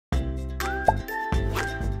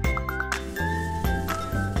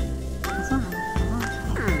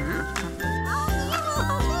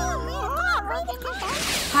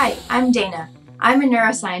Hi, I'm Dana. I'm a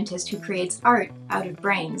neuroscientist who creates art out of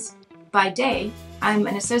brains. By day, I'm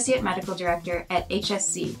an associate medical director at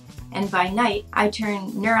HSC, and by night, I turn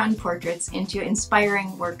neuron portraits into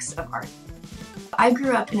inspiring works of art. I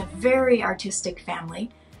grew up in a very artistic family.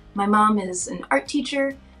 My mom is an art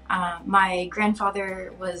teacher. My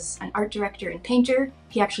grandfather was an art director and painter.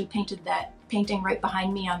 He actually painted that painting right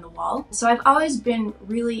behind me on the wall. So I've always been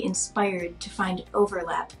really inspired to find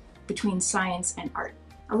overlap between science and art.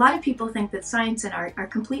 A lot of people think that science and art are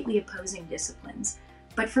completely opposing disciplines,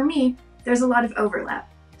 but for me, there's a lot of overlap.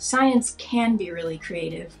 Science can be really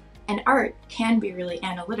creative, and art can be really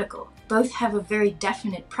analytical. Both have a very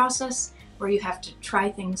definite process where you have to try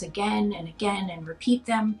things again and again and repeat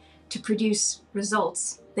them to produce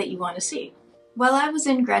results that you want to see. While I was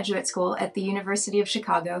in graduate school at the University of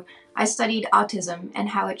Chicago, I studied autism and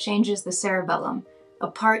how it changes the cerebellum, a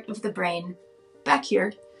part of the brain back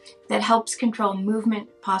here that helps control movement,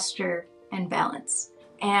 posture, and balance.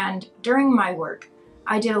 And during my work,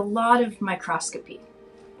 I did a lot of microscopy,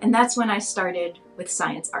 and that's when I started with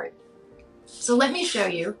science art. So let me show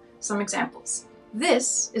you some examples.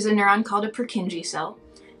 This is a neuron called a Purkinje cell,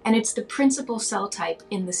 and it's the principal cell type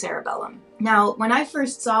in the cerebellum. Now, when I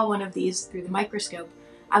first saw one of these through the microscope,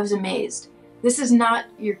 I was amazed. This is not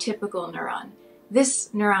your typical neuron. This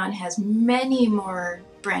neuron has many more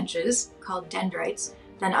branches, called dendrites,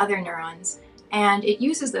 than other neurons, and it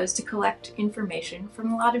uses those to collect information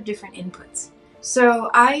from a lot of different inputs.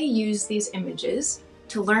 So I use these images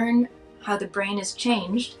to learn how the brain is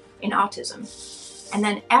changed in autism. And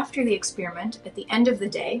then after the experiment, at the end of the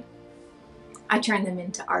day, I turn them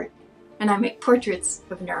into art, and I make portraits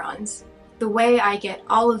of neurons. The way I get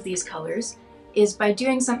all of these colors is by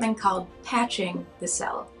doing something called patching the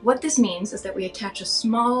cell. What this means is that we attach a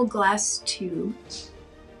small glass tube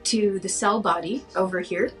to the cell body over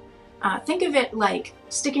here. Think of it like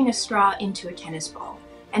sticking a straw into a tennis ball,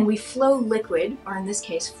 and we flow liquid, or in this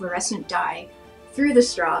case fluorescent dye, through the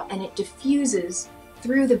straw, and it diffuses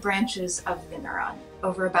through the branches of the neuron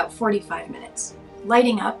over about 45 minutes.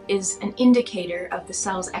 Lighting up is an indicator of the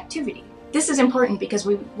cell's activity. This is important because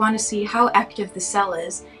we want to see how active the cell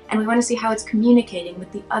is, and we want to see how it's communicating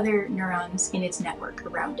with the other neurons in its network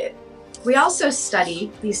around it. We also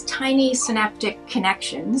study these tiny synaptic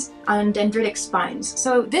connections on dendritic spines.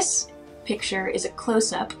 So this picture is a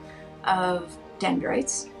close-up of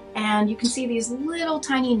dendrites, and you can see these little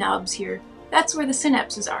tiny knobs here. That's where the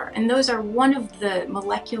synapses are, and those are one of the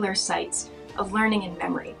molecular sites of learning and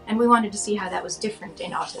memory, and we wanted to see how that was different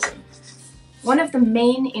in autism. One of the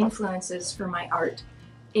main influences for my art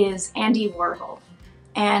is Andy Warhol.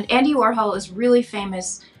 And Andy Warhol is really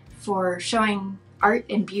famous for showing art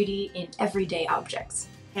and beauty in everyday objects.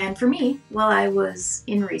 And for me, while I was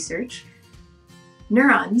in research,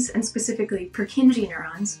 neurons, and specifically Purkinje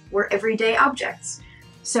neurons, were everyday objects.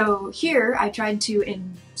 So here I tried to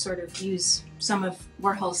sort of use some of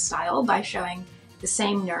Warhol's style by showing the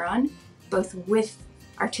same neuron, both with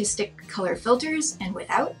artistic color filters and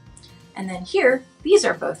without. And then here, these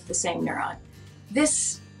are both the same neuron.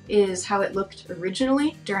 This is how it looked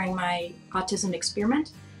originally during my autism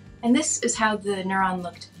experiment, and this is how the neuron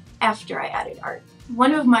looked after I added art.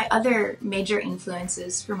 One of my other major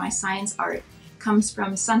influences for my science art comes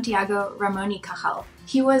from Santiago Ramon y Cajal.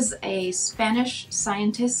 He was a Spanish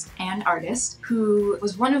scientist and artist who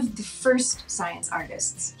was one of the first science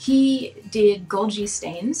artists. He did Golgi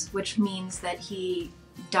stains, which means that he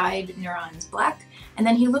dyed neurons black, and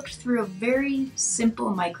then he looked through a very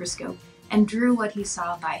simple microscope and drew what he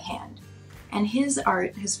saw by hand. And his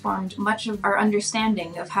art has formed much of our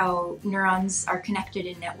understanding of how neurons are connected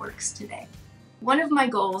in networks today. One of my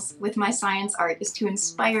goals with my science art is to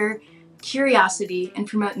inspire curiosity and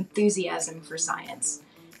promote enthusiasm for science.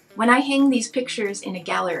 When I hang these pictures in a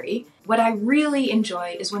gallery, what I really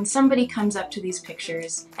enjoy is when somebody comes up to these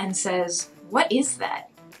pictures and says, "What is that?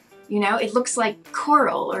 You know, it looks like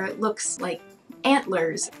coral, or it looks like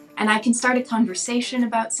antlers." And I can start a conversation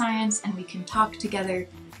about science, and we can talk together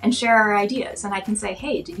and share our ideas. And I can say,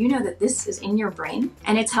 "Hey, did you know that this is in your brain?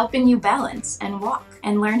 And it's helping you balance and walk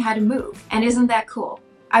and learn how to move. And isn't that cool?"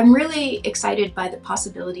 I'm really excited by the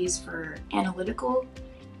possibilities for analytical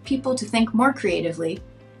people to think more creatively,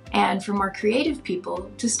 and for more creative people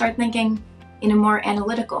to start thinking in a more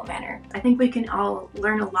analytical manner. I think we can all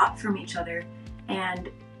learn a lot from each other, and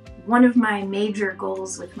one of my major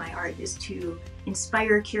goals with my art is to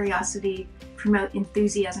inspire curiosity, promote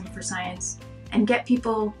enthusiasm for science, and get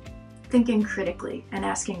people thinking critically and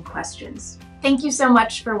asking questions. Thank you so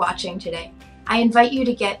much for watching today. I invite you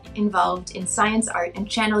to get involved in science art and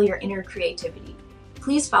channel your inner creativity.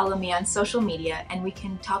 Please follow me on social media, and we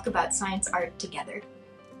can talk about science art together.